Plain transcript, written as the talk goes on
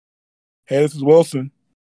Hey, this is Wilson.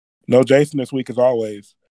 No Jason this week as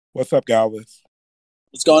always. What's up, Galvez?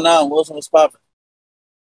 What's going on, Wilson? What's poppin'?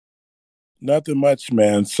 Nothing much,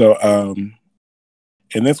 man. So,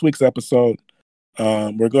 in this week's episode,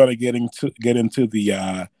 we're going to get into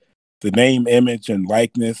the name, image, and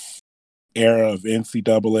likeness era of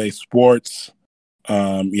NCAA sports.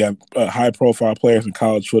 You have high-profile players in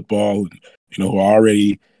college football, who are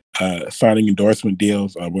already signing endorsement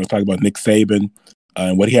deals. We're going to talk about Nick Saban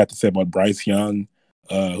and what he had to say about Bryce Young,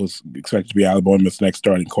 who's expected to be Alabama's next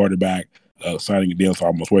starting quarterback, signing a deal that's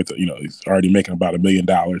almost worth it. He's already making about $1 million.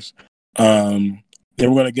 Then we're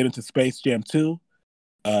going to get into Space Jam 2,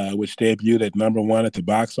 which debuted at #1 at the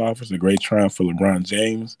box office, a great triumph for LeBron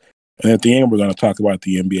James. And at the end, we're going to talk about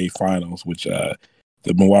the NBA Finals, which the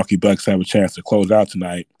Milwaukee Bucks have a chance to close out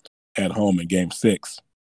tonight at home in Game 6.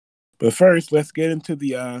 But first, let's get into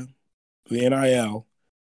the NIL,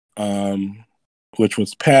 which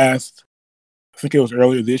was passed, I think it was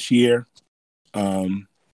earlier this year, and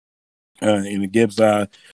it gives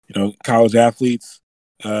college athletes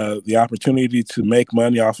the opportunity to make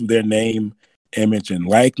money off of their name, image, and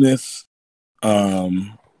likeness.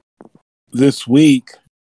 This week,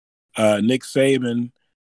 Nick Saban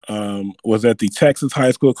was at the Texas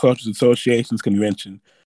High School Coaches Association's convention.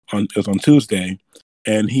 It was on Tuesday,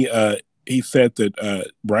 and he said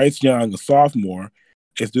that Bryce Young, a sophomore,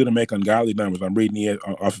 is due to make ungodly numbers. I'm reading it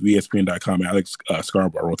off of ESPN.com. Alex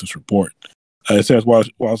Scarborough wrote this report. It says, while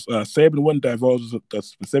Saban wouldn't divulge the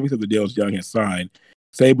specifics of the deals Young has signed,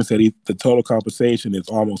 Saban said the total compensation is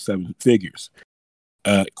almost 7 figures.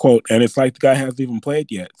 Quote, and it's like the guy hasn't even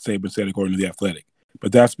played yet, Saban said, according to The Athletic.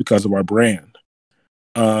 But that's because of our brand.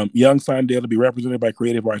 Young signed a deal to be represented by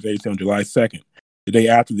Creative Arts Agency on July 2nd, the day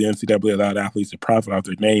after the NCAA allowed athletes to profit off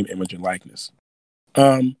their name, image, and likeness.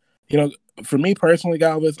 For me personally,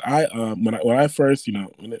 Galvez, when I first,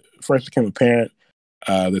 when it first became apparent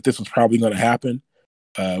that this was probably going to happen,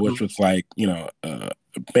 which was like,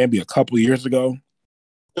 maybe a couple of years ago.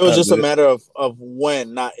 It was just a matter of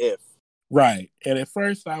when, not if. Right. And at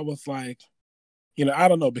first I was like, I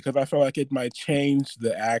don't know, because I felt like it might change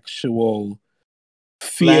the actual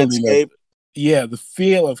feeling landscape. The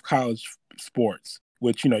feel of college sports,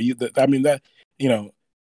 which,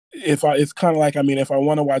 it's kind of like, if I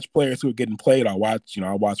want to watch players who are getting played, I'll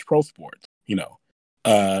watch pro sports,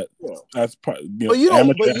 that's part, But you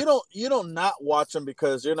don't not watch them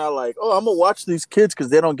because you're not like, oh, I'm gonna watch these kids because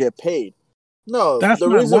they don't get paid. No, that's the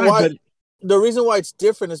reason why it's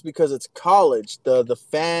different is because it's college. The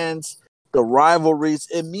fans, the rivalries,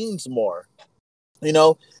 it means more. In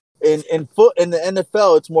the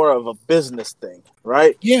NFL, it's more of a business thing,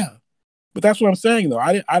 right? Yeah, but that's what I'm saying though.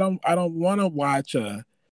 I don't want to watch a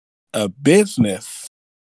business.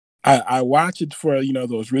 I watch it for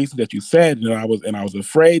those reasons that you said, and I was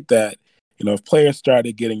afraid that if players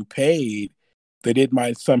started getting paid, that it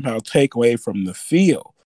might somehow take away from the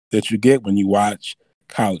feel that you get when you watch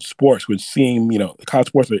college sports, which seem college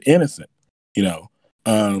sports are innocent,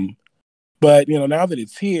 but now that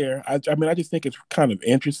it's here, I just think it's kind of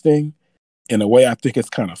interesting in a way. I think it's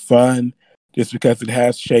kind of fun just because it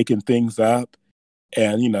has shaken things up,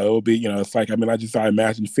 and it'll be it's like I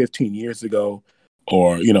imagine 15 years ago.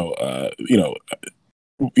 Or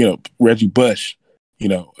Reggie Bush,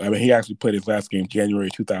 he actually played his last game January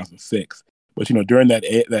 2006. But during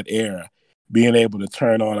that era, being able to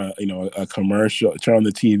turn on a commercial, turn on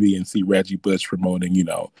the TV and see Reggie Bush promoting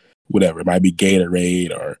whatever, it might be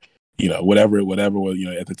Gatorade or whatever was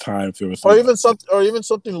at the time. Or even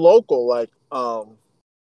something local like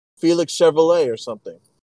Felix Chevrolet or something.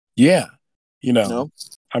 Yeah,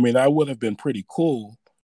 that would have been pretty cool.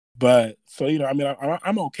 But so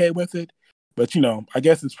I'm okay with it, but I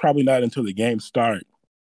guess it's probably not until the games start.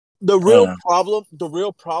 The real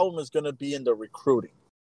problem is going to be in the recruiting.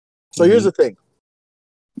 So here's the thing,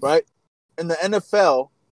 right? In the NFL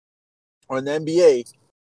or in the NBA,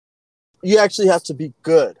 you actually have to be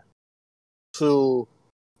good to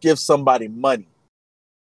give somebody money.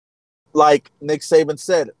 Like Nick Saban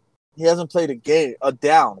said, he hasn't played a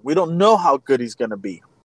down. We don't know how good he's going to be.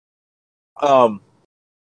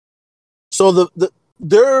 So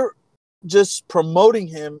they're just promoting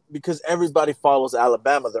him because everybody follows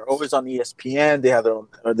Alabama. They're always on ESPN. They have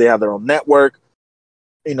their own network.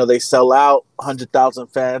 They sell out 100,000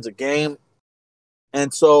 fans a game.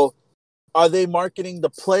 And so, are they marketing the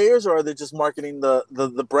players or are they just marketing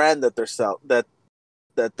the brand that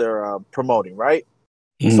they're promoting? Right.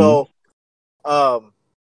 Mm-hmm. So,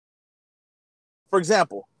 for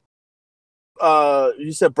example,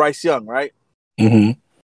 you said Bryce Young, right? Mm-hmm.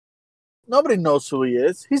 Nobody knows who he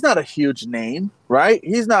is. He's not a huge name, right?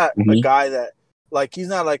 He's not a guy that Like he's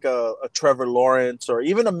not like a Trevor Lawrence or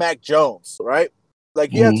even a Mac Jones, right?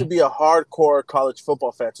 Like you have to Mm-hmm. be a hardcore college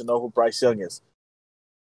football fan to know who Bryce Young is.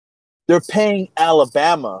 They're paying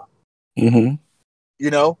Alabama, Mm-hmm. you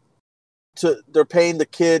know, they're paying the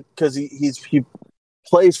kid because he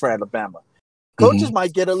plays for Alabama. Coaches Mm-hmm.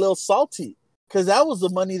 might get a little salty because that was the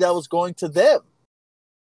money that was going to them,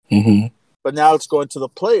 Mm-hmm. but now it's going to the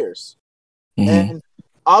players. Mm-hmm. And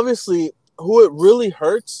obviously, who it really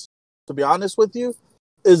hurts, to be honest with you,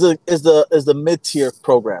 is the mid tier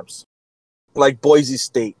programs like Boise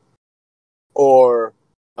State or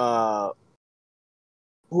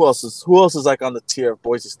who else is like on the tier of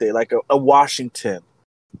Boise State, like a Washington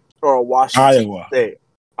or a Washington Iowa. State,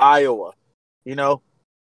 Iowa. You know,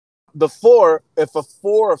 before if a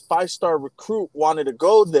 4 or 5-star recruit wanted to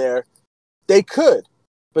go there, they could,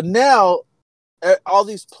 but now all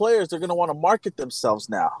these players they're going to want to market themselves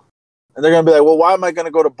now, and they're going to be like, well, why am I going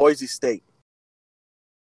to go to Boise State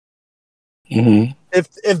Mm-hmm.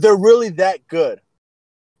 if they're really that good?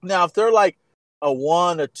 Now, if they're like a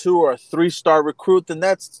 1, a 2, or a 3-star recruit, then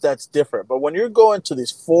that's different. But when you're going to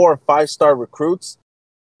these 4 or 5-star recruits,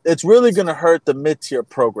 it's really going to hurt the mid-tier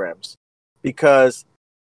programs because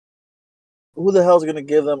who the hell is going to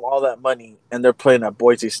give them all that money and they're playing at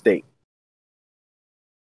Boise State?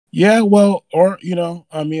 Yeah, well, or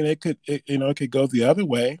I mean, it could go the other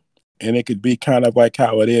way, and it could be kind of like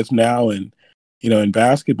how it is now, in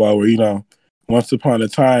basketball, where once upon a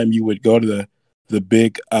time you would go to the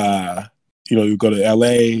big, you go to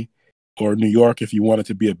L.A. or New York if you wanted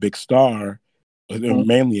to be a big star,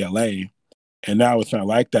 mainly L.A. And now it's not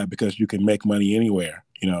like that because you can make money anywhere.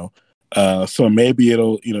 So maybe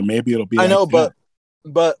it'll be I like know, that.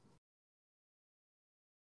 but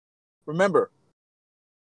remember,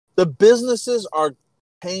 the businesses are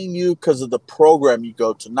paying you because of the program you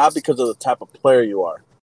go to, not because of the type of player you are.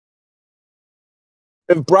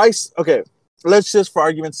 If Bryce, okay, let's just for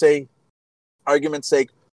argument's sake,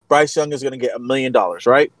 Bryce Young is going to get $1 million,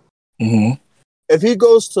 right? Mm-hmm. If he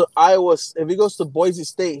goes to Iowa, if he goes to Boise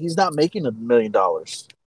State, he's not making $1 million.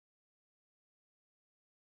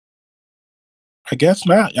 I guess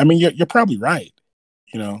not. I mean, you're probably right.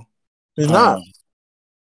 You know, He's um,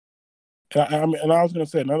 not. and I was going to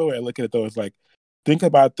say another way I look at it though is like think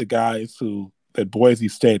about the guys that Boise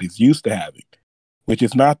State is used to having, which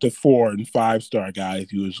is not the 4 and 5-star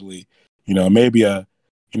guys usually. Maybe a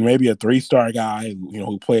 3-star guy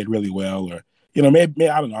who played really well, or maybe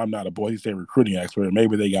I don't know. I'm not a Boise State recruiting expert.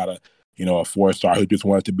 Maybe they got a 4-star who just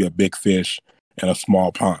wanted to be a big fish in a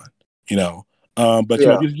small pond. You know, but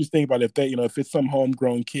Yeah. just think about if if it's some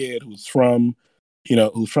homegrown kid who's from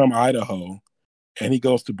Idaho and he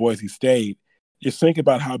goes to Boise State, just think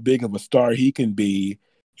about how big of a star he can be,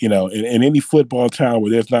 in any football town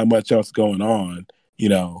where there's not much else going on,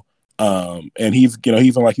 and he's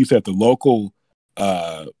on, like you said, the local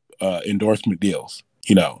uh, endorsement deals,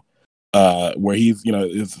 where he's,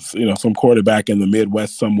 is, some quarterback in the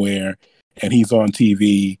Midwest somewhere and he's on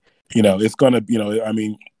TV, it's going to, I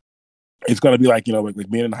mean, it's going to be like, like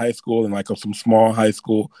being in high school and like some small high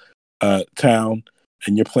school town,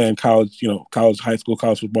 and you're playing high school,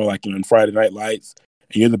 college football, like, in Friday Night Lights,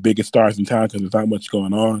 and you're the biggest stars in town because there's not much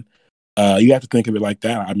going on. You have to think of it like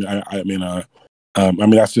that. I mean,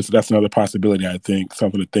 that's another possibility. I think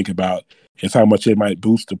something to think about is how much it might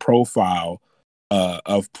boost the profile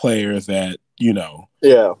of players that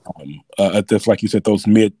Yeah. at this, like you said, those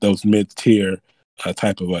mid tier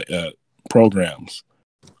type of programs.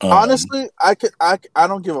 Honestly, I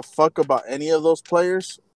don't give a fuck about any of those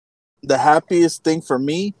players. The happiest thing for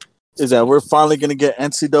me is that we're finally going to get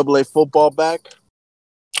NCAA football back.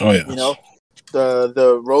 Oh yeah,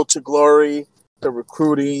 The road to glory, the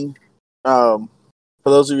recruiting. For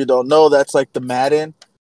those of you who don't know, that's like the Madden,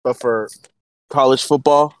 but for college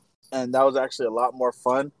football, and that was actually a lot more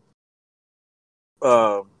fun.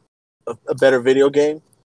 A better video game,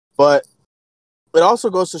 but it also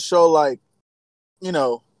goes to show, like, you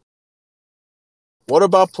know, what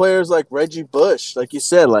about players like Reggie Bush? Like you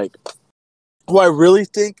said, like, who I really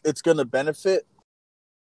think it's going to benefit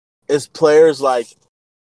is players like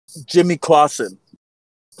Jimmy Clausen,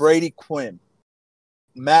 Brady Quinn,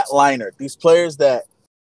 Matt Leinart. These players that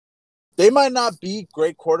they might not be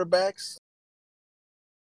great quarterbacks,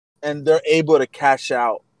 and they're able to cash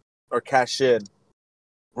out or cash in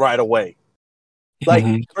right away. Like,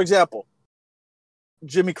 mm-hmm. for example,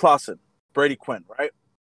 Jimmy Clausen, Brady Quinn, right?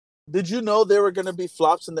 Did you know they were going to be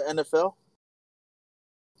flops in the NFL?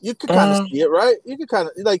 You could kind of see it, right? You could kind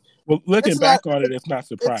of like. Well, looking It's not. back on it, it's not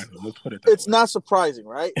surprising. Let's put it that It's way. not surprising,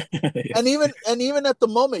 right? Yeah. And even at the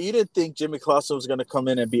moment, you didn't think Jimmy Clausen was going to come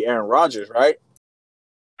in and be Aaron Rodgers, right?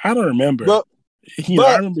 I don't remember. But I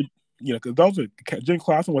But remember, because Jim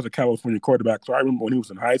Clausen was a California quarterback, so I remember when he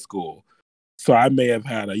was in high school. So I may have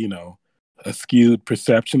had a skewed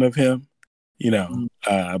perception of him,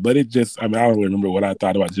 but it just, I mean, I don't really remember what I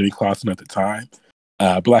thought about Jimmy Clausen at the time.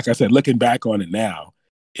 But like I said, looking back on it now,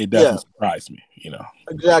 it doesn't surprise me,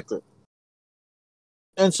 exactly.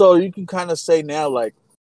 And so you can kind of say now, like,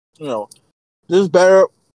 this is better.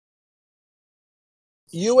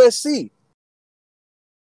 USC.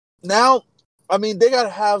 Now, I mean, they got to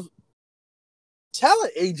have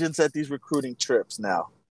talent agents at these recruiting trips now.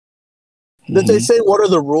 Did they say what are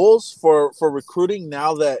the rules for recruiting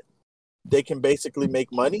now that they can basically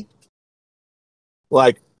make money?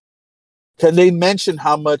 Like, can they mention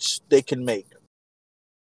how much they can make?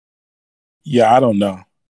 Yeah, I don't know.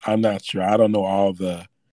 I'm not sure. I don't know all the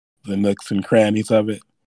nooks and crannies of it.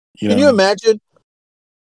 Can you imagine?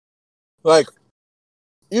 Like,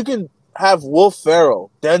 you can have Will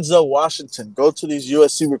Ferrell, Denzel Washington go to these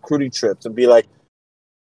USC recruiting trips and be like,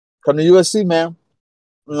 come to USC, man.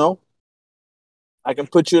 I can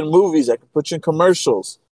put you in movies. I can put you in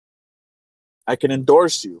commercials. I can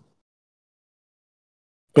endorse you.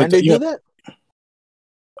 Can they do that?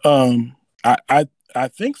 I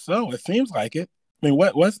think so. It seems like it. I mean,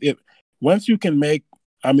 what's it? Once you can make,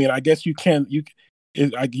 I mean, I guess you can't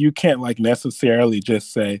like necessarily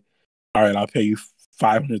just say, all right, I'll pay you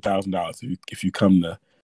 $500,000 if you come to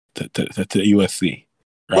USC,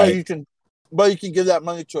 right? But you can give that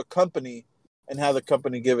money to a company and have the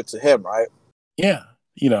company give it to him, right? Yeah,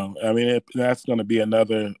 I mean, that's going to be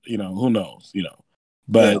another, who knows,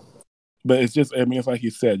 but it's just, I mean, it's like you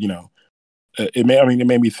said, it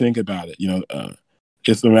made me think about it,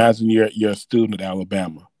 just imagine you're a student at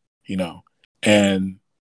Alabama, and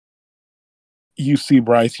you see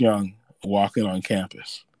Bryce Young walking on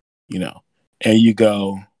campus, and you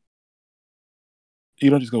don't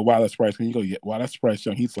just go, wow, that's Bryce Young. You go, yeah, wow, that's Bryce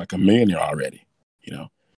Young. He's like a millionaire already, and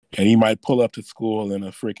he might pull up to school in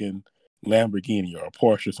a freaking Lamborghini or a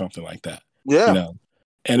Porsche or something like that, And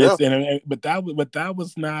but that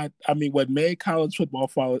was not. I mean, what made college football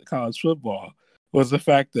college football was the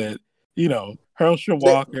fact that Herschel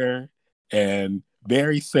Walker and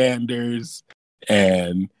Barry Sanders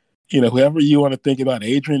and whoever you want to think about,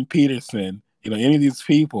 Adrian Peterson, any of these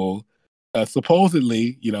people,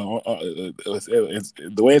 supposedly, it's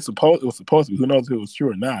the way it was supposed to be. Who knows if it was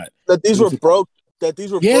true or not? That these were broke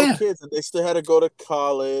kids, and they still had to go to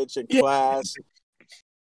college and class.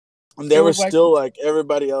 And they were still like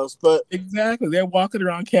everybody else, but exactly, they're walking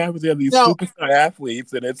around campus. They're these superstar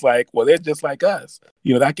athletes, and it's like, well, they're just like us.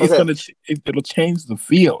 It'll change the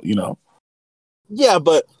feel, Yeah,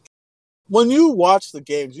 but when you watch the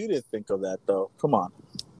games, you didn't think of that, though. Come on,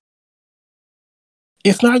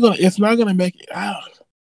 it's not gonna make it. I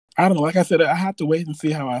don't know. Like I said, I have to wait and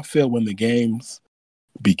see how I feel when the games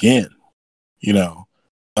begin.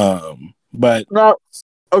 But now,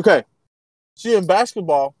 okay. See, in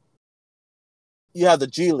basketball, you have the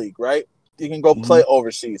G League, right? You can go play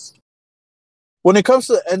overseas. When it comes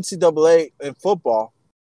to the NCAA and football,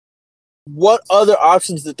 what other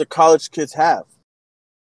options did the college kids have?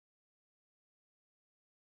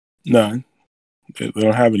 None. They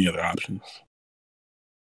don't have any other options.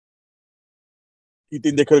 You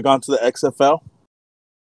think they could have gone to the XFL?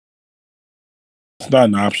 It's not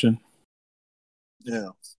an option. Yeah.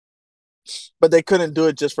 But they couldn't do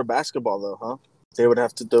it just for basketball, though, huh? They would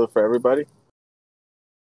have to do it for everybody.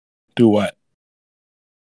 Do what?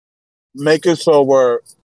 Make it so where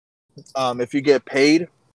if you get paid,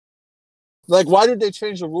 like, why did they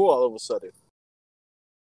change the rule all of a sudden?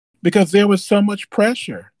 Because there was so much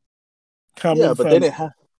pressure coming. Yeah, but they didn't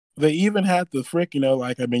have. They even had the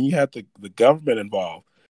you had the government involved,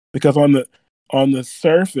 because on the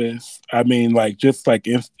surface,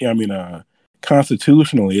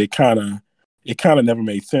 constitutionally, it kind of never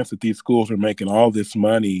made sense that these schools were making all this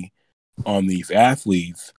money on these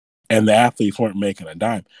athletes, and the athletes weren't making a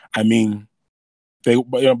dime. I mean,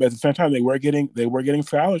 but at the same time, they were getting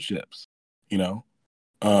scholarships. Yeah,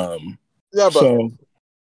 but so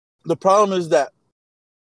the problem is that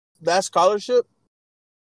scholarship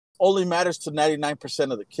only matters to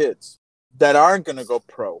 99% of the kids that aren't going to go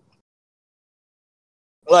pro.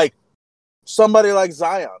 Like somebody like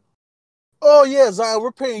Zion. Oh yeah, Zion,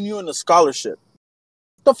 we're paying you in a scholarship.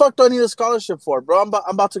 What the fuck do I need a scholarship for, bro? I'm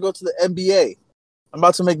about to go to the NBA. I'm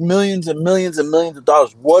about to make millions and millions and millions of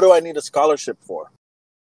dollars. What do I need a scholarship for?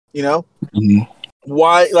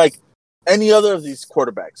 Why, like any other of these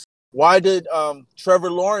quarterbacks? Why did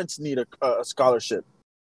Trevor Lawrence need a scholarship?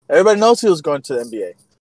 Everybody knows he was going to the NBA.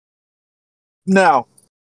 Now,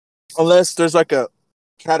 unless there's like a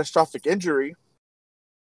catastrophic injury,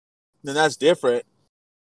 then that's different.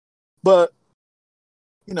 But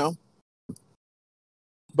you know,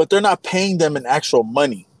 but they're not paying them in actual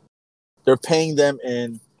money. They're paying them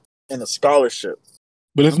in a scholarship.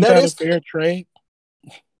 But isn't And that that a is fair trade?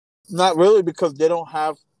 not really, because they don't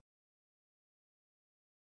have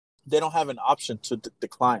an option to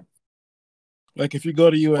decline. Like if you go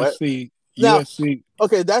to What? USC, Now, USC.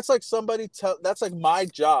 okay, that's like that's like my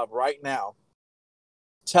job right now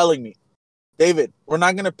telling me, David, we're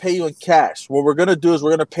not going to pay you in cash. What we're going to do is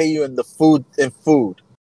we're going to pay you in food.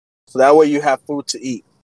 So that way you have food to eat.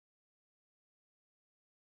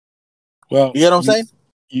 Well, You get what I'm saying?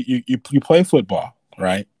 You play football,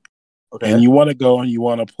 right? Okay. And you want to go and you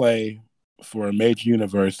want to play for a major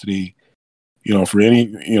university, for any,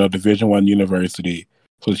 Division I university,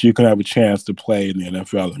 so that you can have a chance to play in the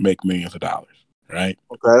NFL and make millions of dollars, right?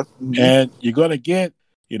 Okay. Mm-hmm. And you're gonna get,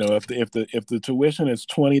 if the tuition is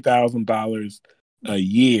 $20,000 a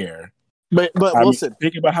year. But Wilson,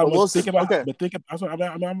 think about how much. Wilson, Think about, okay. but think about.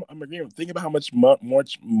 I'm agreeing. Think about how much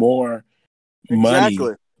more money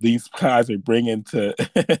Exactly. these guys are bringing to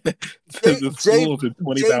the schools at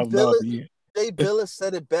 $20,000 a year. Jay Billis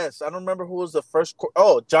said it best. I don't remember who was the first.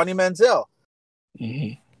 Johnny Manziel.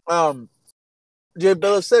 Mm-hmm. Jay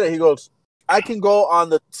Billis said it. He goes, I can go on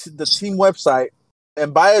the team website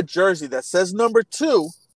and buy a jersey that says number 2.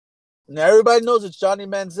 Now everybody knows it's Johnny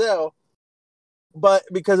Manziel, but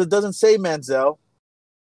because it doesn't say Manziel,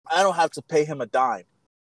 I don't have to pay him a dime.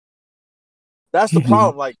 That's the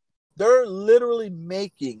problem. Like, they're literally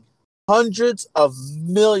making hundreds of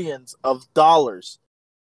millions of dollars,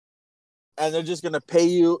 and they're just going to pay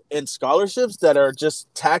you in scholarships that are just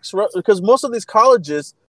because most of these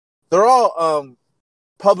colleges, they're all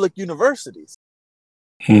public universities.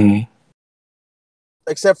 Mm-hmm.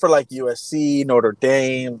 Except for like USC, Notre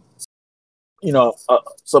Dame,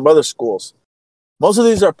 some other schools. Most of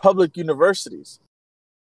these are public universities.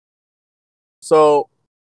 So,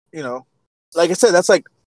 like I said, that's like,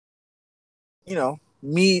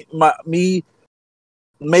 me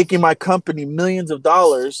making my company millions of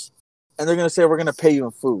dollars, and they're going to say, we're going to pay you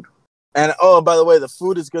in food. And, by the way, the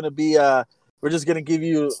food is going to be, we're just going to give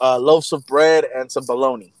you loaves of bread and some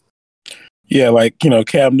bologna. Yeah, like,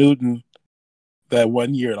 Cam Newton, that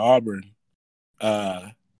 1 year at Auburn,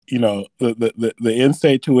 the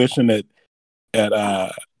in-state tuition at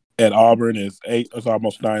Auburn is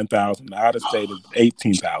almost $9,000. The out of state is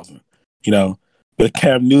 $18,000. But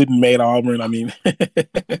Cam Newton made Auburn. I mean,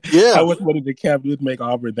 yeah. How much money did Cam Newton make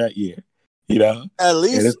Auburn that year? At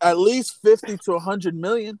least 50 to 100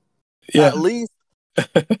 million. Yeah. At least.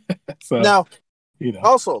 So, now,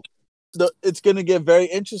 also, it's going to get very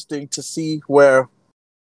interesting to see where,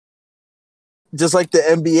 just like the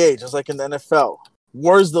NBA, just like in the NFL,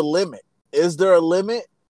 where's the limit? Is there a limit?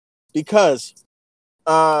 Because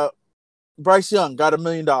Bryce Young got $1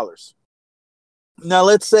 million. Now,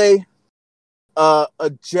 let's say a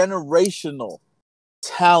generational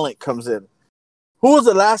talent comes in. Who was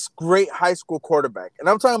the last great high school quarterback? And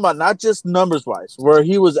I'm talking about not just numbers-wise, where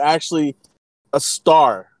he was actually a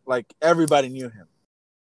star, like everybody knew him.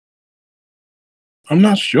 I'm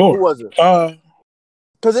not sure. Who was it?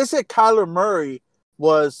 Because they said Kyler Murray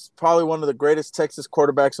was probably one of the greatest Texas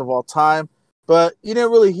quarterbacks of all time, but you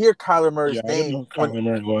didn't really hear Kyler Murray's name. I didn't know who Kyler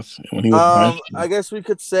Murray was when he was in high school. I guess we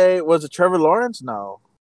could say, was it Trevor Lawrence? No.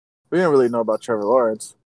 We didn't really know about Trevor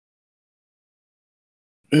Lawrence.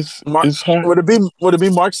 It's hard. Would it be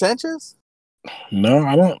Mark Sanchez? No,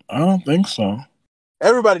 I don't think so.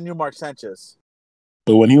 Everybody knew Mark Sanchez.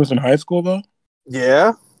 But when he was in high school, though?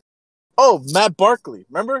 Yeah. Oh, Matt Barkley.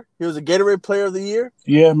 Remember? He was a Gatorade Player of the Year?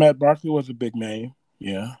 Yeah, Matt Barkley was a big name.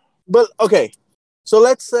 Yeah. But, okay. So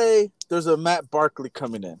let's say there's a Matt Barkley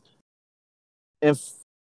coming in. And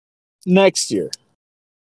next year,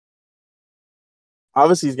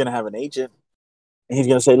 obviously he's going to have an agent. And he's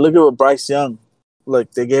going to say, look at what Bryce Young.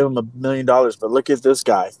 Look, they gave him $1 million, but look at this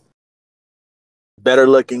guy. Better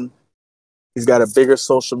looking. He's got a bigger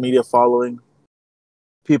social media following.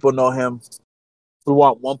 People know him. We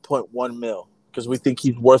want 1.1 mil because we think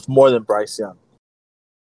he's worth more than Bryce Young.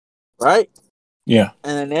 Right? Yeah.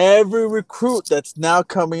 And then every recruit that's now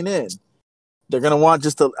coming in, they're going to want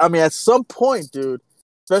at some point, dude,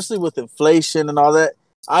 especially with inflation and all that,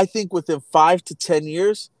 I think within 5 to 10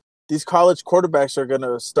 years, these college quarterbacks are going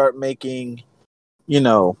to start making,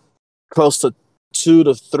 close to 2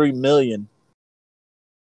 to 3 million,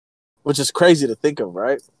 which is crazy to think of,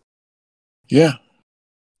 right? Yeah.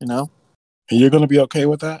 And you're going to be okay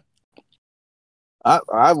with that?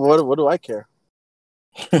 What do I care?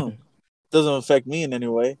 Doesn't affect me in any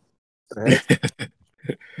way.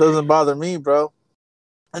 Doesn't bother me, bro.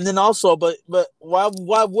 And then also, but why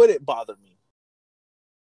would it bother me?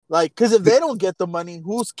 Like, because if they don't get the money,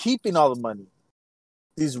 who's keeping all the money?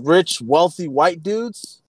 These rich, wealthy white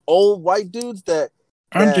dudes, old white dudes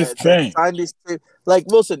I'm just that saying. signed these. Like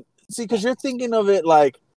Wilson, see, because you're thinking of it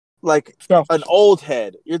like an Selfishly. old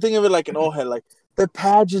head. You're thinking of it like an old head, like the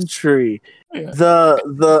pageantry, Yeah.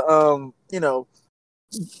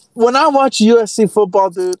 when I watch USC football,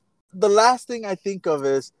 dude, the last thing I think of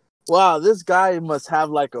is, wow, this guy must have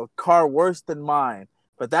like a car worse than mine.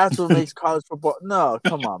 But that's what makes college football. No,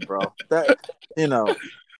 come on, bro. You know,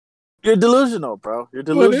 you're delusional, bro. You're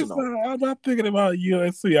But it's delusional. not, I'm not thinking about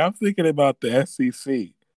USC. I'm thinking about the SEC.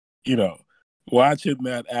 You know, watching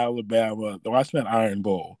that Iron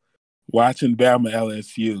Bowl, watching Bama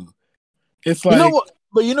LSU. It's You know like, what?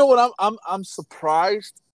 But you know what? I'm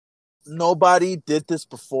surprised nobody did this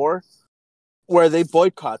before, where they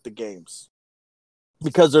boycott the games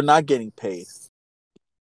because they're not getting paid.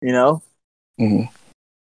 You know. mhm.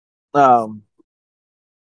 Um.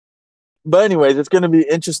 But anyways, it's going to be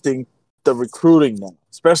interesting, the recruiting now,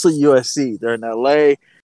 especially USC. They're in LA.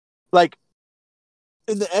 Like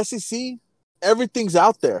in the SEC, everything's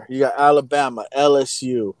out there. You got Alabama,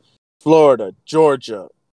 LSU, Florida, Georgia,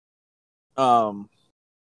 um,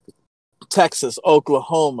 Texas,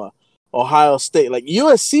 Oklahoma, Ohio State. Like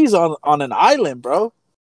USC's on an island, bro.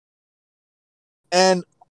 And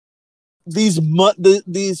these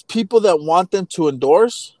people that want them to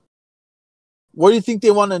endorse, what do you think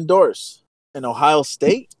they want to endorse? In Ohio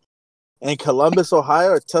State? In Columbus,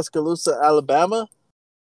 Ohio, or Tuscaloosa, Alabama?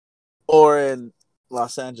 Or in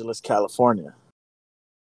Los Angeles, California?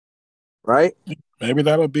 Right? Maybe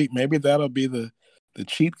that'll be the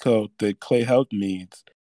cheat code that Clay Helton needs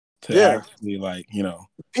to Yeah. actually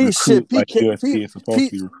Pete recruit shit. like USC is supposed to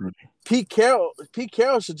Pete be recruiting. Pete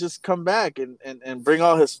Carroll should just come back and bring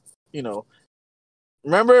all his, you know.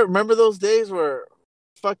 Remember those days where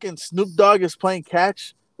fucking Snoop Dogg is playing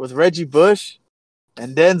catch with Reggie Bush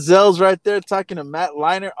and Denzel's right there talking to Matt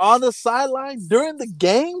Leinart on the sideline during the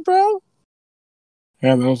game, bro?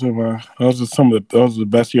 Yeah, those are the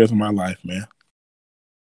best years of my life, man.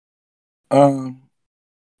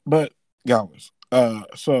 But Galvez,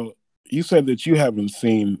 so you said that you haven't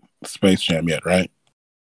seen Space Jam yet, right?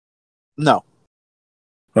 No.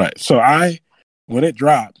 Right. So when it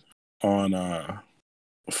dropped on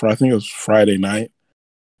for I think it was Friday night,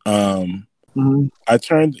 I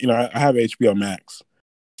turned, I have HBO Max.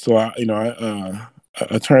 So I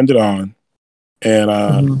turned it on, and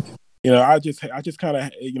I just kind of,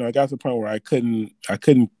 I got to the point where I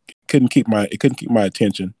couldn't keep my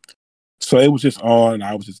attention. So it was just on.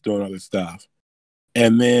 I was just doing other stuff.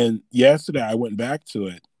 And then yesterday I went back to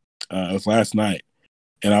it. It was last night,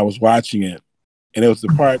 and I was watching it, and it was the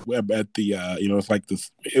part where at the it's like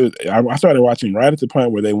this. I started watching right at the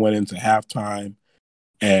point where they went into halftime,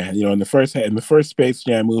 and in the first Space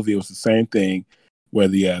Jam movie, it was the same thing, where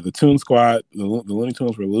the Toon Squad, the Looney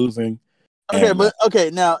Tunes were losing. Okay, And but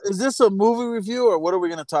okay, now is this a movie review or what are we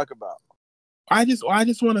going to talk about? I'm just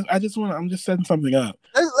setting something up.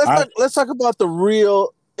 Let's talk about the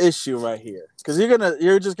real issue right here, because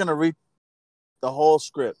you're just gonna read the whole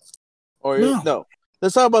script, no.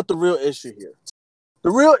 Let's talk about the real issue here.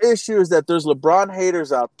 The real issue is that there's LeBron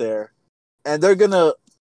haters out there, and they're gonna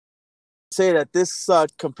say that this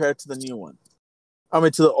sucked compared to the new one. I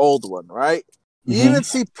mean, to the old one, right? You even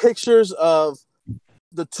see pictures of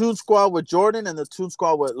the Toon Squad with Jordan and the Toon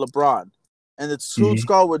Squad with LeBron, and the Toon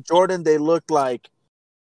Squad with Jordan, they look like.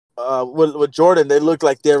 With Jordan, they looked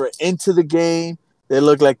like they were into the game. They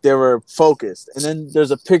looked like they were focused. And then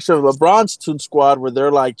there's a picture of LeBron's Toon Squad where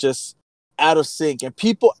they're like just out of sync. And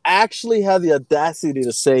people actually have the audacity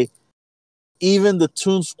to say even the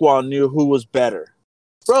Toon Squad knew who was better.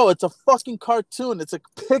 Bro, it's a fucking cartoon. It's a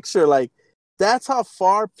picture. Like, that's how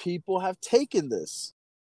far people have taken this.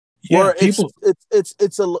 Yeah, where it's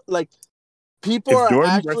a like people it's are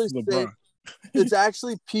Jordan actually versus saying LeBron. it's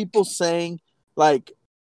actually people saying like.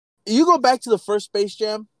 You go back to the first Space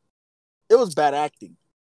Jam, it was bad acting.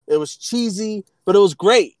 It was cheesy, but it was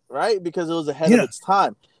great, right? Because it was ahead of its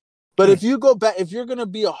time. But if you go back, if you're going to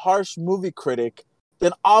be a harsh movie critic,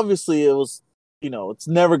 then obviously it was, it's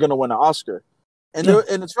never going to win an Oscar. And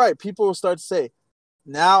it's right. People will start to say,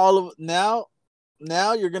 now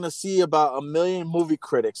you're going to see about 1 million movie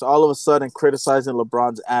critics all of a sudden criticizing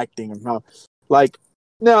LeBron's acting and how, like,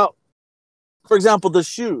 now, for example, the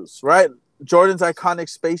shoes, right? Jordan's iconic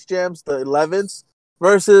Space Jams, the 11s,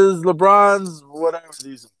 versus LeBron's whatever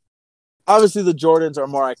these. Obviously, the Jordans are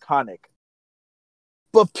more iconic.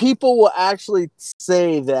 But people will actually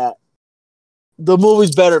say that the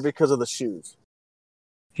movie's better because of the shoes.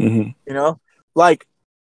 Mm-hmm. Like,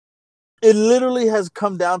 it literally has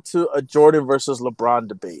come down to a Jordan versus LeBron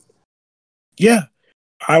debate. Yeah,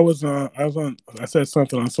 I said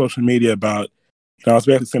something on social media about, I was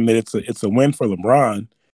basically saying that it's a win for LeBron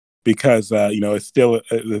because it's still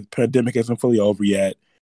the pandemic isn't fully over yet,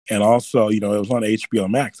 and also it was on HBO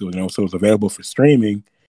Max, so it was available for streaming,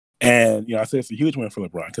 and I said it's a huge win for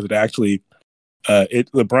LeBron because it actually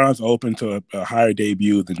LeBron's open to a higher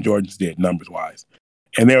debut than Jordan's did numbers wise,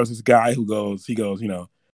 and there was this guy who goes,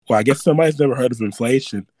 well, I guess somebody's never heard of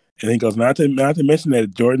inflation. And he goes, not to mention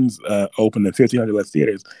that Jordan's opened in 1,500 less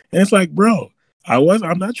theaters. And it's like, bro,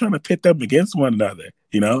 I'm not trying to pit them against one another.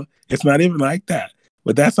 It's not even like that.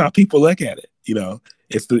 But that's how people look at it.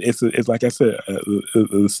 It's like I said,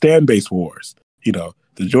 the stand base wars. The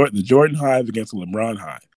Jordan hive against the LeBron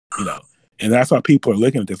hive. And that's how people are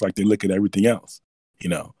looking at this, like they look at everything else.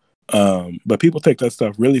 But people take that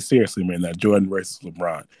stuff really seriously, man. That Jordan versus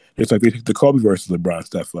LeBron. It's like they take the Kobe versus LeBron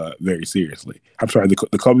stuff very seriously. I'm sorry, the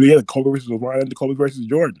Kobe versus LeBron and the Kobe versus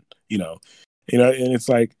Jordan. And it's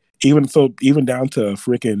like even down to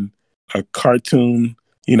freaking a cartoon,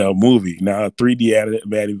 movie, now a 3D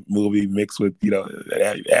animated movie mixed with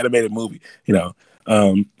an animated movie.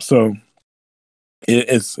 So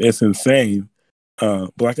it's insane.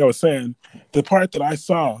 But like I was saying, the part that I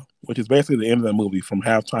saw, which is basically the end of the movie from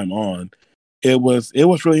halftime on, it was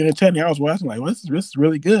really entertaining. I was watching like, well, this is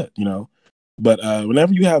really good, But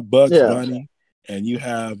whenever you have Bugs Bunny and you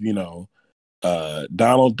have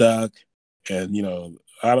Donald Duck and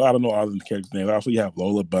I don't know all the characters' names. Also, you have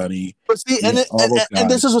Lola Bunny. But see, and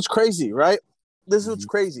this is what's crazy, right? This is what's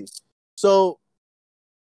crazy. So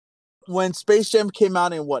when Space Jam came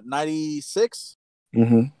out in what, 96?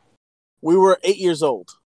 Mm-hmm. We were 8 years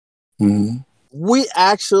old. Mm-hmm. We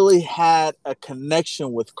actually had a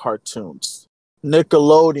connection with cartoons.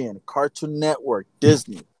 Nickelodeon, Cartoon Network,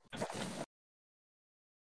 Disney.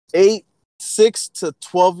 6 to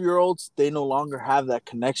 12-year-olds, they no longer have that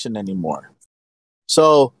connection anymore.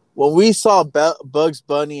 So when we saw Bugs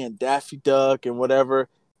Bunny and Daffy Duck and whatever,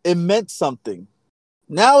 it meant something.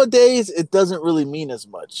 Nowadays, it doesn't really mean as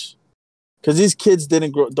much because these kids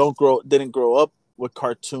didn't grow up with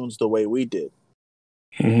cartoons the way we did.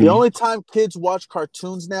 Mm-hmm. The only time kids watch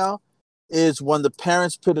cartoons now is when the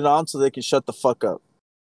parents put it on so they can shut the fuck up.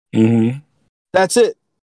 Mm-hmm. That's it.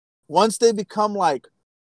 Once they become like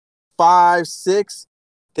 5, 6,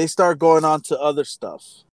 they start going on to other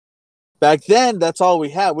stuff. Back then, that's all we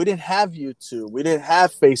had. We didn't have YouTube. We didn't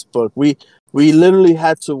have Facebook. We literally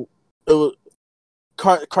had to.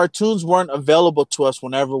 Cartoons weren't available to us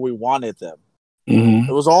whenever we wanted them. Mm-hmm.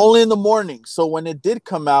 It was only in the morning. So when it did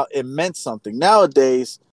come out, it meant something.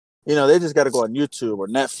 Nowadays, they just got to go on YouTube or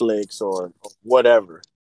Netflix or whatever.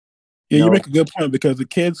 Yeah, you make a good point because the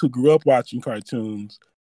kids who grew up watching cartoons,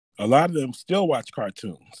 a lot of them still watch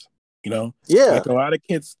cartoons. Yeah, like a lot of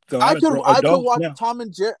kids. I can watch now. Tom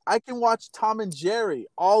and Jerry. I can watch Tom and Jerry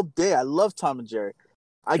all day. I love Tom and Jerry.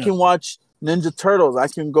 I can watch Ninja Turtles. I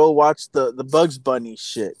can go watch the Bugs Bunny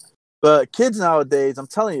shit. But kids nowadays, I'm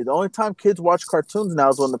telling you, the only time kids watch cartoons now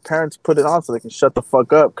is when the parents put it on so they can shut the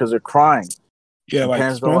fuck up because they're crying. Yeah, like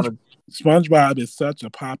SpongeBob is such a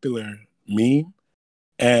popular meme,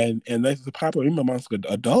 and that's a popular meme amongst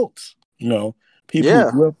adults. People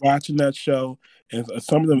who grew up watching that show, and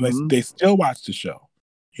some of them they still watch the show.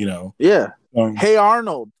 Yeah. Hey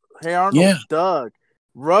Arnold, Doug,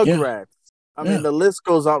 Rugrats. I mean, the list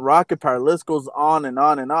goes on. Rocket Power, list goes on and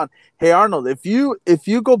on and on. Hey Arnold, if you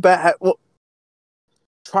go back,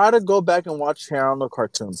 try to go back and watch Hey Arnold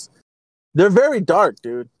cartoons. They're very dark,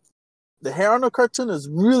 dude. The Hey Arnold cartoon is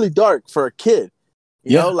really dark for a kid.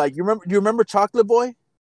 You know, like you remember Chocolate Boy?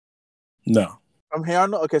 No. From Hey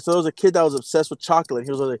Arnold? Okay, so there was a kid that was obsessed with chocolate.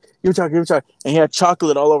 He was like, give me chocolate, and he had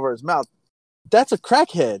chocolate all over his mouth. That's a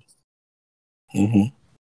crackhead. Mm-hmm.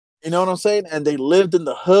 You know what I'm saying? And they lived in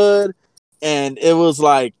the hood, and it was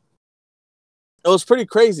pretty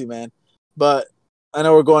crazy, man. But I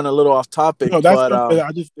know we're going a little off topic. No,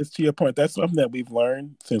 that's it's to your point. That's something that we've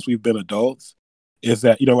learned since we've been adults. Is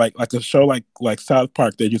that like a show like South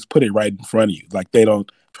Park? They just put it right in front of you. Like they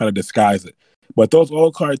don't try to disguise it. But those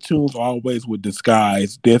old cartoons always would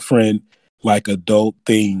disguise different like adult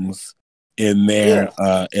things in there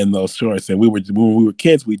in those shorts. And when we were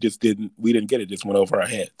kids, we didn't get it. Just went over our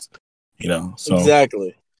heads. So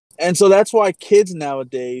exactly. And so that's why kids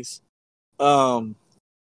nowadays, they don't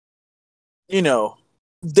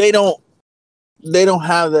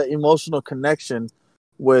have that emotional connection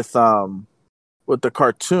with the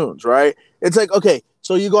cartoons, right? It's like, okay,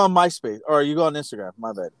 so you go on MySpace or you go on Instagram,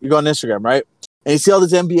 my bad. You go on Instagram, right? And you see all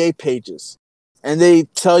these NBA pages and they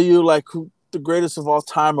tell you like who the greatest of all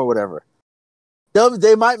time or whatever.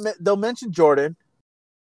 They'll mention Jordan.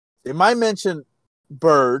 They might mention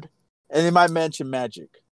Bird, and they might mention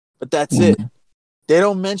Magic, but that's it. They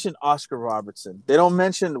don't mention Oscar Robertson. They don't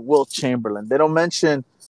mention Wilt Chamberlain. They don't mention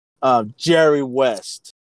Jerry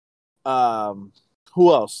West.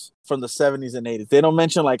 Who else from the 70s and 80s? They don't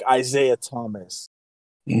mention like Isaiah Thomas.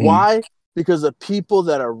 Why? Because the people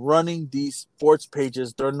that are running these sports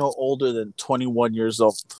pages, they're no older than 21 years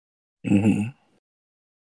old. Yeah,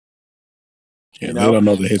 You they don't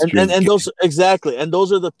know the history. And those exactly, and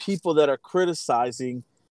those are the people that are criticizing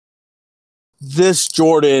this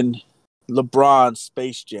Jordan LeBron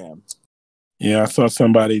Space Jam. Yeah, I saw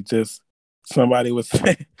somebody was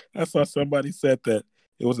saying, I saw somebody said that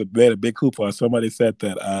it was they had a big coupon. Somebody said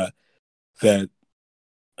that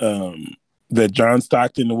John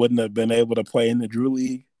Stockton wouldn't have been able to play in the Drew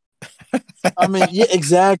League. I mean, yeah,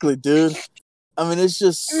 exactly, dude. I mean, it's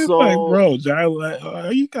just it's so like, bro, John, like,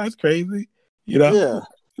 are you guys crazy? You know? Yeah.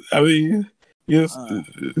 I mean, these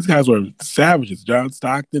guys were savages. John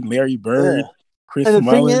Stockton, Larry Bird, Chris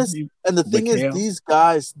Mullin. The thing is,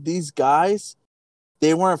 these guys,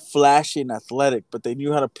 they weren't flashy and athletic, but they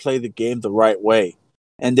knew how to play the game the right way,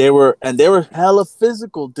 and they were hella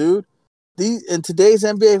physical, dude. In today's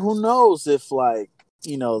NBA, who knows if like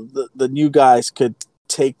the new guys could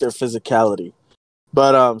take their physicality.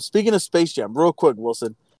 But speaking of Space Jam, real quick,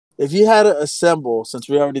 Wilson, if you had to assemble, since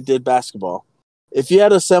we already did basketball, if you had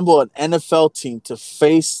to assemble an NFL team to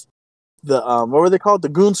face the what were they called? The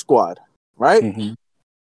Goon Squad, right? Mm-hmm.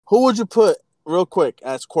 Who would you put real quick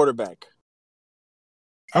as quarterback?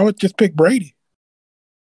 I would just pick Brady.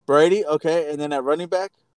 Brady, okay, and then at running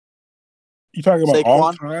back, you talking about Saquon?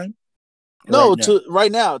 All time? No,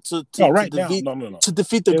 right now to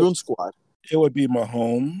defeat the Goon Squad. It would be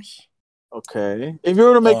Mahomes. Okay, if you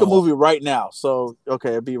were to make a movie right now,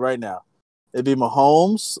 it'd be right now. It'd be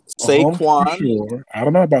Mahomes, Saquon. For sure. I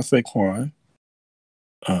don't know about Saquon.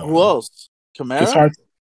 Who else? Kamara?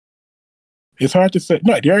 It's hard to say.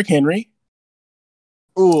 No, Derrick Henry.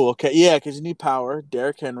 Ooh, okay. Yeah, because you need power.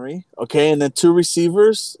 Derrick Henry. Okay, and then 2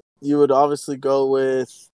 receivers. You would obviously go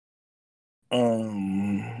with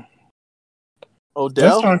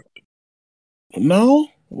Odell? No?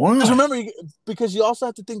 Why? Because remember, because you also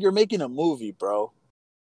have to think you're making a movie, bro.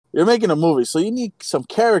 You're making a movie, so you need some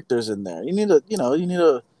characters in there. You need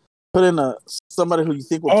to put in somebody who you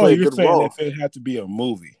think will play a good role. If it had to be a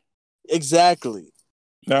movie. Exactly.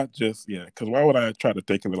 Not just because why would I try to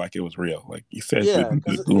think of it like it was real? Like you said,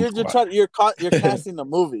 you're casting a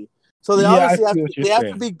movie, so they obviously have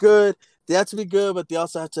to be good. They have to be good, but they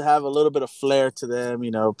also have to have a little bit of flair to them.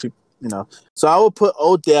 So I would put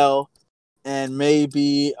Odell, and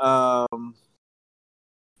maybe I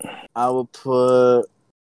would put.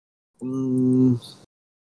 I don't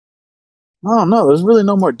know. There's really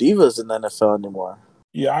no more divas in the NFL anymore.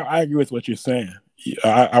 Yeah, I agree with what you're saying.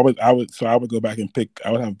 I would go back and pick.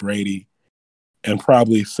 I would have Brady, and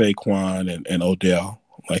probably Saquon and Odell,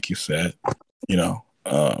 like you said. Yeah.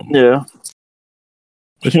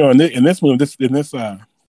 But in this movie,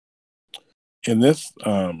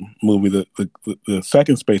 movie, the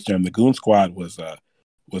second Space Jam, the Goon Squad was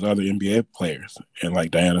other NBA players and like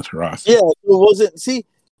Diana Taurasi. Yeah, it wasn't. See,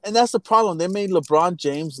 and that's the problem. They made LeBron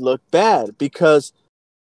James look bad because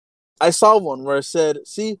I saw one where it said,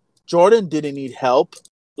 "See, Jordan didn't need help.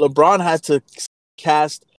 LeBron had to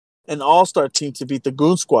cast an all-star team to beat the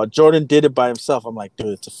Goon Squad. Jordan did it by himself." I'm like, dude,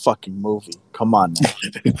 it's a fucking movie. Come on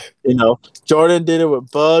now. Jordan did it with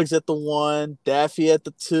Bugs at the 1, Daffy at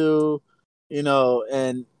the 2,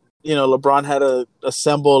 and LeBron had to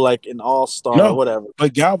assemble like an all-star or whatever.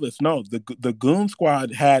 But Galvez, the Goon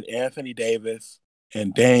Squad had Anthony Davis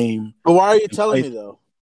and Dame. But why are you telling me though?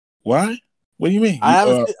 Why? What do you mean?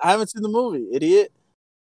 I haven't seen the movie, idiot.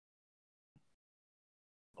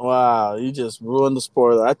 Wow, you just ruined the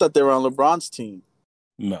spoiler. I thought they were on LeBron's team.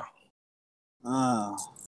 No.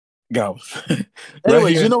 Galvez.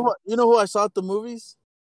 Anyways, you know what? You know who I saw at the movies?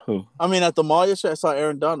 Who? I mean, at the mall yesterday, I saw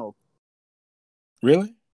Aaron Donald.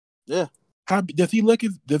 Really? Yeah. How does he look?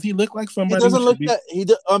 Does he look like somebody? He doesn't look that.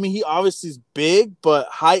 He obviously is big, but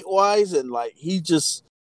height wise and like he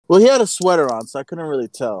had a sweater on, so I couldn't really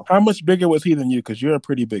tell. How much bigger was he than you? Because you're a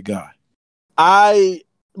pretty big guy.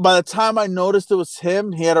 By the time I noticed it was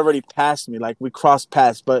him, he had already passed me. Like we crossed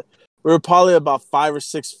paths, but we were probably about 5 or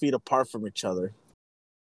 6 feet apart from each other.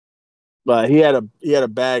 But he had a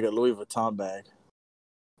bag, a Louis Vuitton bag.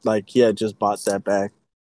 Like he had just bought that bag.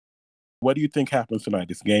 What do you think happens tonight?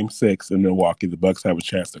 It's Game 6 in Milwaukee. The Bucks have a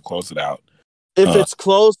chance to close it out. If it's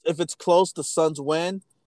close, the Suns win.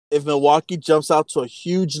 If Milwaukee jumps out to a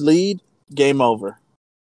huge lead, game over.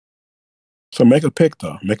 So make a pick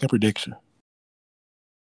though. Make a prediction.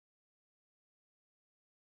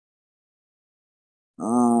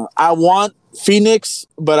 I want Phoenix,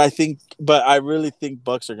 but I really think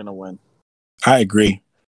Bucks are gonna win. I agree.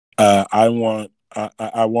 I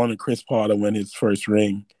wanted Chris Paul to win his first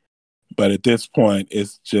ring, but at this point,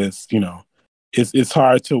 it's just it's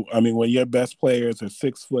hard to. I mean, when your best players are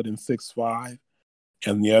 6 foot and 6'5",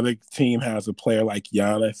 and the other team has a player like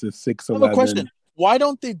Giannis is 6'11". I have a question. Why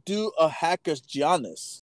don't they do a hack as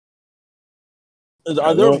Giannis?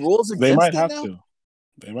 Are there rules against They might it have now? to.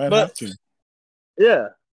 They might have to. Yeah.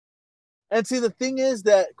 And see, the thing is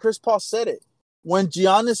that Chris Paul said it. When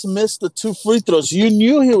Giannis missed the 2 free throws, you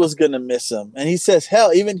knew he was going to miss them. And he says,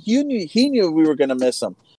 hell, even he knew we were going to miss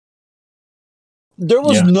them. There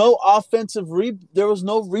was no there was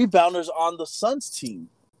no rebounders on the Suns team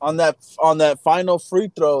on that final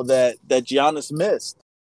free throw that Giannis missed.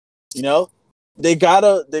 You know, they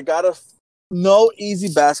gotta no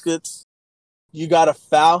easy baskets. You gotta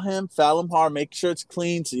foul him hard, make sure it's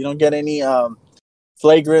clean so you don't get any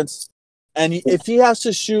flagrants. And if he has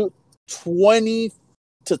to shoot 20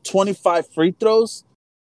 to 25 free throws,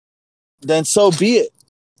 then so be it.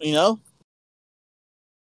 You know.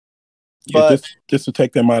 Yeah, but just to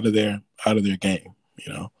take them out of their game,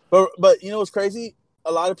 you know. But you know what's crazy?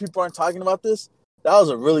 A lot of people aren't talking about this. That was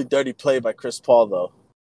a really dirty play by Chris Paul, though.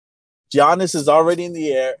 Giannis is already in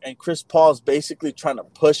the air, and Chris Paul is basically trying to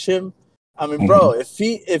push him. I mean, bro, if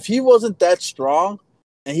he wasn't that strong,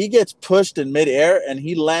 and he gets pushed in midair and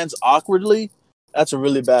he lands awkwardly, that's a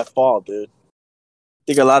really bad fall, dude. I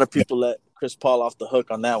think a lot of people let Chris Paul off the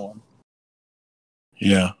hook on that one.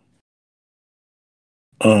 Yeah.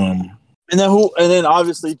 And then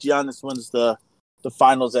obviously Giannis wins the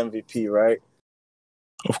Finals MVP, right?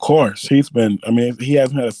 Of course, he hasn't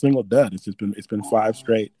had a single dud. It's been 5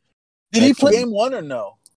 straight. Did he play game 1 or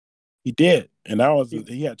no? He did, and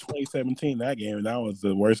he had 2017 that game, and that was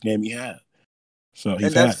the worst game he had. So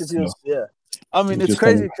he's I mean, it's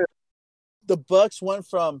crazy because the Bucks went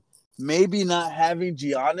from maybe not having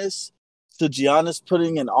Giannis to Giannis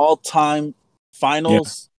putting an all-time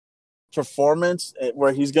Finals performance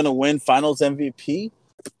where he's going to win Finals MVP.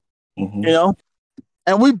 You know,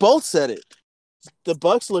 and we both said it. The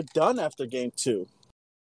Bucks look done after game 2.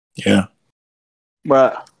 Yeah,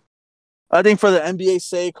 but I think for the NBA's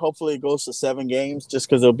sake, hopefully it goes to 7 games, just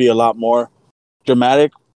because it'll be a lot more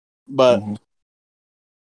dramatic. But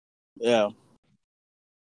yeah.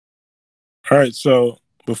 All right. So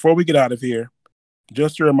before we get out of here,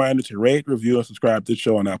 just a reminder to rate, review, and subscribe to the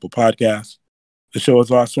show on Apple Podcasts. The show is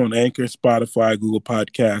also on Anchor, Spotify, Google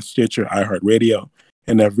Podcasts, Stitcher, iHeartRadio,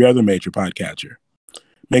 and every other major podcatcher.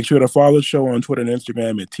 Make sure to follow the show on Twitter and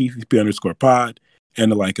Instagram at TCP_pod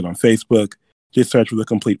and to like it on Facebook. Just search for the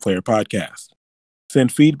Complete Player Podcast.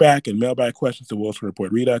 Send feedback and mailbag questions to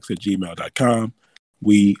WilsonReportRedux@gmail.com.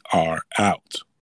 We are out.